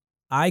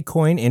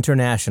iCoin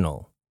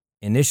International,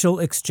 Initial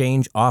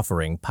Exchange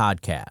Offering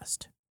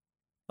Podcast.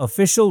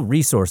 Official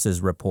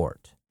Resources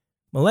Report.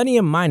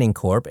 Millennium Mining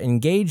Corp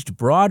engaged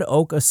Broad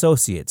Oak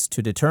Associates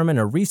to determine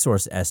a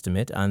resource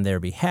estimate on their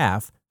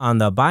behalf on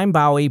the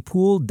Bimbawi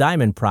Pool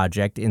Diamond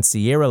Project in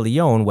Sierra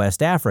Leone,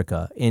 West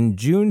Africa, in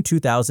June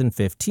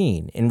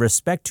 2015 in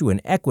respect to an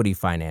equity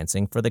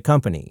financing for the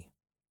company.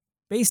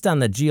 Based on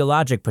the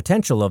geologic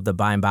potential of the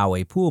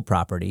Bimbawi Pool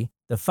property,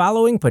 the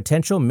following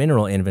potential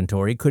mineral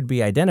inventory could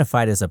be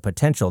identified as a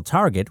potential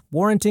target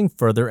warranting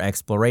further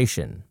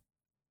exploration.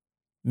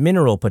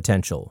 Mineral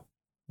potential: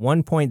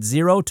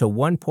 1.0 to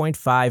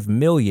 1.5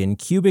 million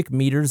cubic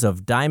meters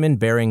of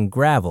diamond-bearing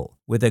gravel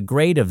with a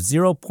grade of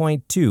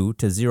 0.2 to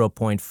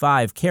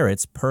 0.5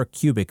 carats per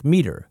cubic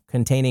meter,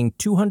 containing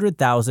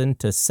 200,000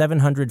 to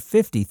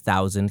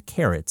 750,000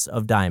 carats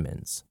of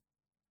diamonds.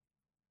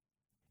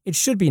 It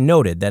should be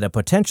noted that a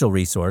potential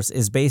resource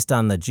is based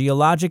on the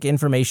geologic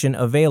information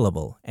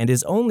available and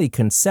is only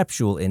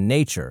conceptual in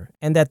nature,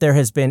 and that there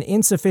has been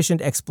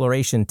insufficient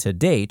exploration to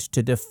date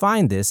to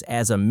define this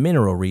as a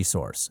mineral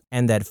resource,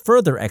 and that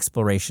further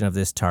exploration of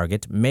this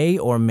target may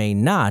or may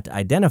not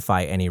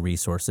identify any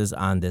resources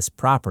on this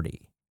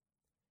property.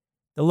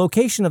 The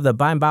location of the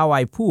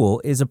Bimbawi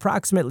Pool is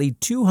approximately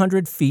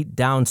 200 feet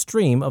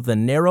downstream of the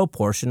narrow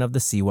portion of the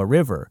Siwa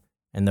River,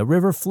 and the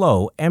river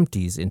flow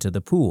empties into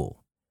the pool.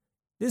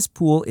 This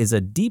pool is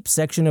a deep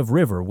section of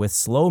river with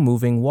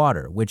slow-moving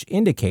water, which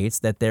indicates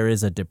that there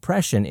is a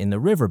depression in the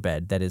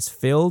riverbed that is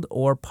filled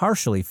or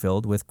partially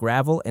filled with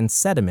gravel and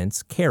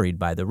sediments carried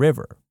by the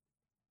river.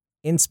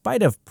 In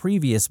spite of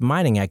previous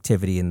mining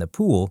activity in the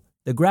pool,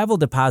 the gravel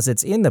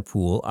deposits in the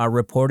pool are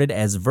reported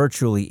as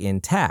virtually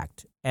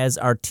intact, as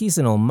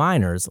artisanal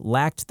miners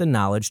lacked the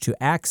knowledge to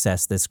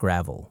access this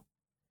gravel.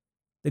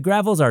 The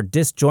gravels are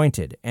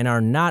disjointed and are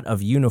not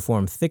of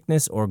uniform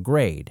thickness or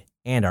grade,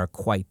 and are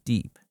quite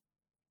deep.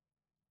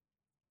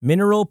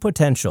 Mineral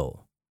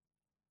potential.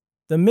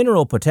 The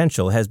mineral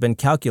potential has been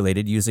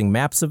calculated using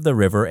maps of the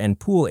river and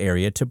pool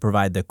area to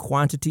provide the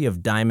quantity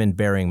of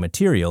diamond-bearing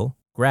material,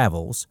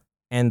 gravels,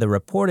 and the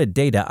reported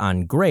data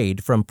on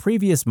grade from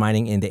previous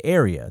mining in the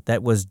area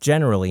that was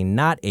generally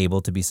not able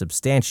to be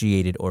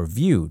substantiated or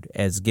viewed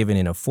as given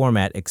in a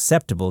format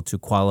acceptable to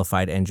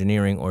qualified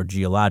engineering or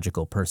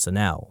geological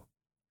personnel.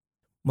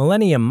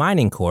 Millennium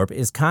Mining Corp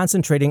is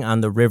concentrating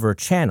on the river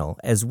channel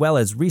as well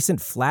as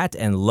recent flat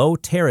and low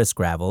terrace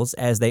gravels,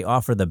 as they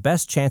offer the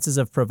best chances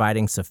of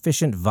providing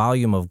sufficient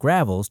volume of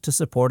gravels to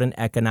support an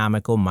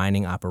economical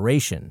mining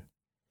operation.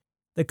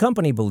 The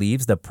company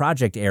believes the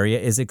project area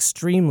is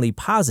extremely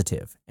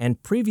positive,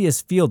 and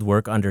previous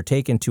fieldwork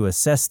undertaken to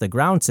assess the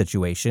ground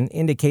situation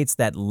indicates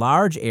that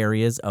large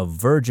areas of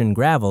virgin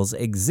gravels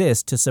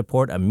exist to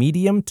support a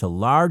medium to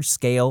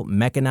large-scale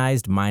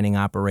mechanized mining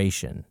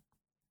operation.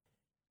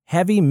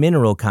 Heavy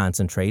mineral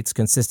concentrates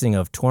consisting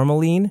of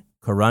tourmaline,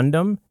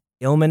 corundum,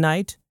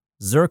 ilmenite,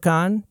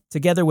 zircon,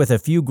 together with a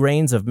few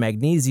grains of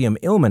magnesium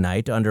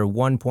ilmenite under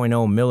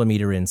 1.0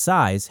 millimeter in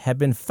size, have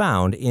been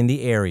found in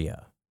the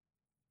area.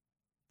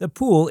 The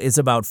pool is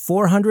about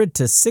 400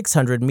 to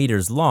 600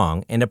 meters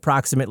long and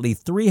approximately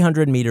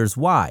 300 meters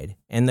wide,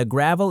 and the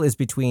gravel is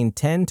between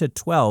 10 to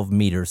 12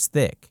 meters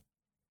thick.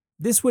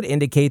 This would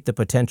indicate the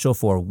potential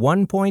for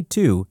 1.2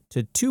 to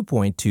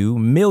 2.2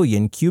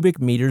 million cubic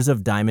meters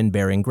of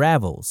diamond-bearing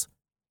gravels.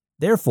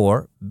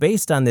 Therefore,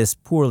 based on this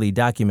poorly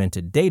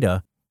documented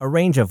data, a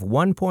range of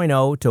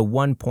 1.0 to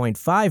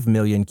 1.5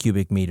 million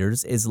cubic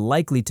meters is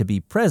likely to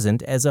be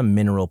present as a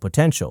mineral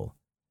potential.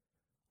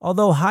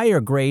 Although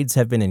higher grades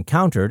have been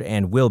encountered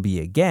and will be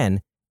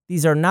again,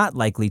 these are not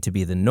likely to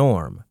be the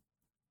norm.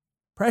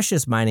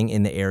 Precious mining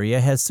in the area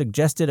has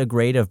suggested a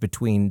grade of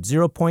between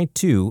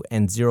 0.2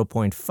 and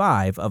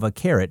 0.5 of a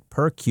carat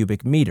per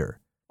cubic meter,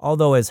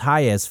 although as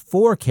high as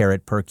 4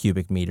 carat per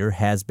cubic meter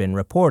has been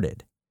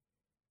reported.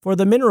 For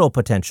the mineral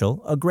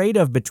potential, a grade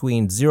of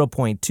between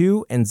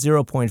 0.2 and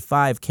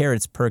 0.5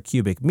 carats per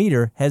cubic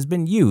meter has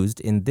been used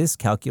in this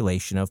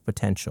calculation of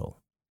potential.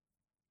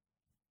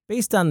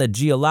 Based on the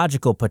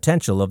geological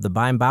potential of the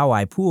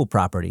Bimbawi Pool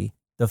property,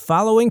 the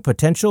following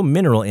potential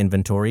mineral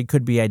inventory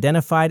could be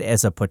identified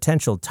as a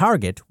potential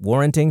target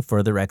warranting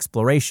further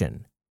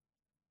exploration.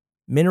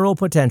 Mineral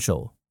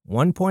potential: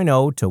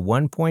 1.0 to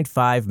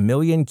 1.5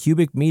 million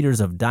cubic meters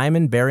of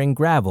diamond-bearing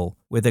gravel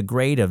with a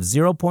grade of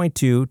 0.2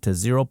 to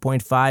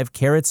 0.5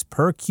 carats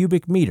per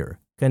cubic meter,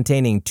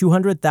 containing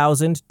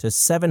 200,000 to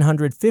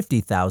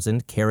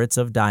 750,000 carats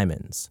of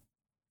diamonds.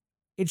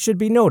 It should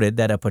be noted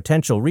that a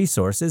potential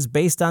resource is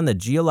based on the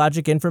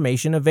geologic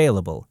information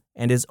available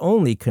and is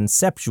only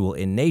conceptual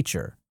in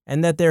nature,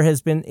 and that there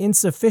has been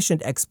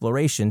insufficient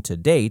exploration to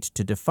date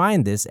to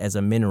define this as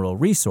a mineral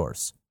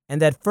resource,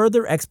 and that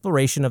further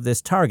exploration of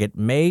this target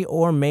may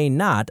or may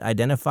not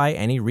identify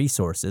any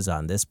resources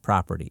on this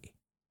property.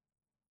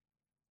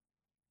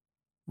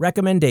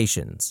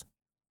 Recommendations.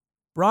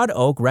 Broad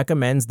Oak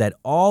recommends that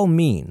all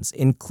means,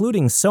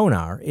 including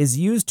sonar, is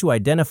used to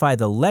identify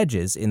the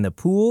ledges in the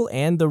pool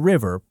and the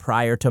river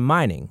prior to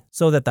mining,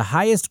 so that the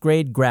highest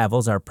grade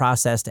gravels are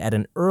processed at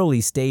an early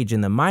stage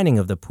in the mining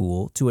of the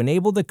pool to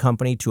enable the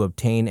company to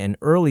obtain an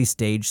early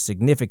stage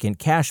significant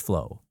cash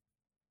flow.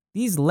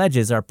 These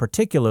ledges are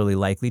particularly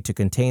likely to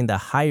contain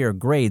the higher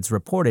grades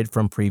reported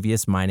from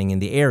previous mining in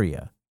the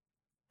area.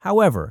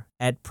 However,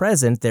 at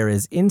present there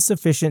is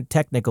insufficient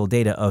technical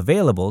data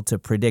available to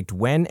predict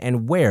when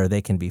and where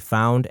they can be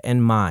found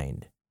and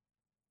mined.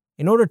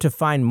 In order to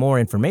find more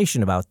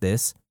information about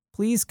this,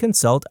 please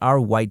consult our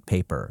white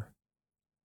paper.